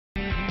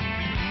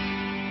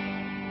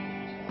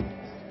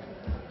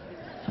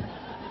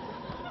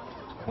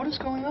What is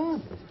going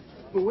on?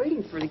 We're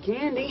waiting for the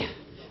candy.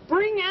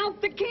 Bring out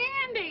the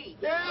candy!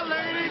 Yeah,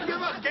 lady,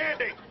 give us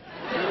candy.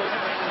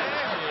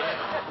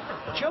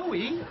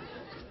 Joey?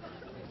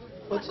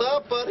 What's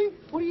up, buddy?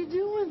 What are you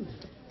doing?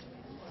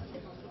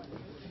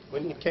 We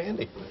need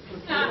candy.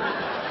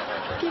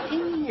 Get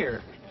in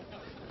here.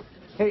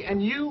 Hey,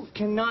 and you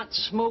cannot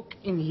smoke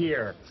in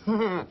here.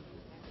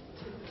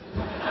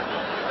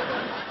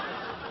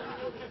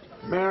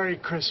 Merry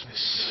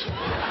Christmas.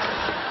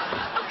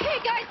 Okay,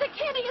 guys, the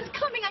candy is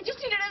coming. I just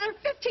need another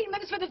 15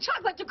 minutes for the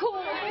chocolate to cool.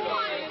 All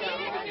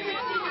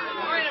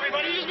right,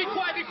 everybody, just be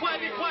quiet, be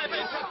quiet, be quiet.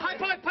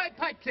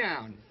 Pipe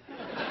down.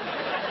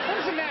 What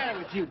is the matter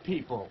with you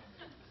people?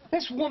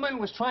 This woman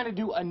was trying to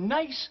do a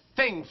nice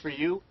thing for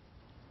you.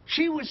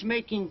 She was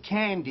making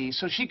candy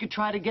so she could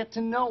try to get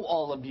to know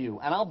all of you.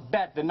 And I'll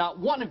bet that not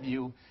one of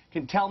you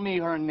can tell me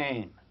her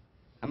name.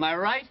 Am I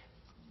right?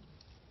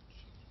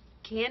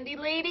 Candy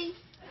lady?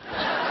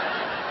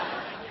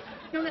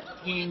 You're not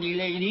candy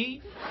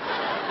lady.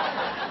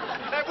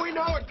 If we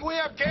know it, can we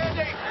have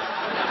candy?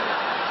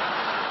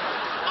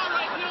 All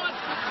right, you know what?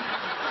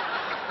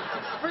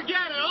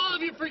 Forget it. All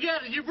of you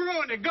forget it. You've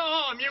ruined it. Go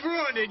home. You've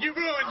ruined it. You've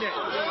ruined it.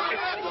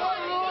 That's what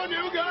ruined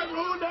you guys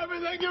ruined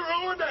everything. You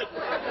ruined it.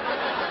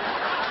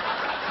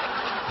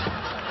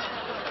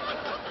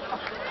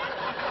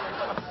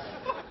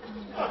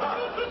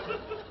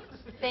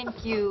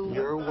 Thank you.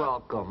 You're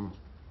welcome.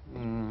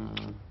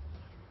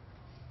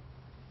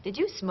 Did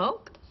you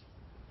smoke?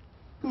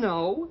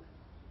 No.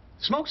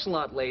 Smoke's a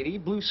lot, lady.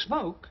 Blew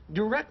smoke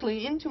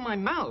directly into my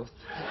mouth.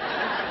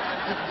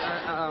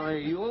 Are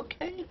you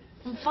okay?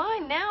 I'm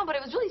fine now, but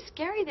it was really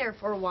scary there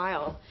for a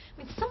while.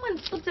 I mean, someone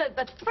slipped a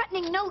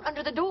threatening note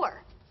under the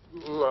door.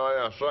 Oh,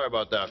 yeah, sorry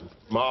about that.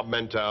 Mob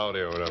mentality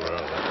or whatever.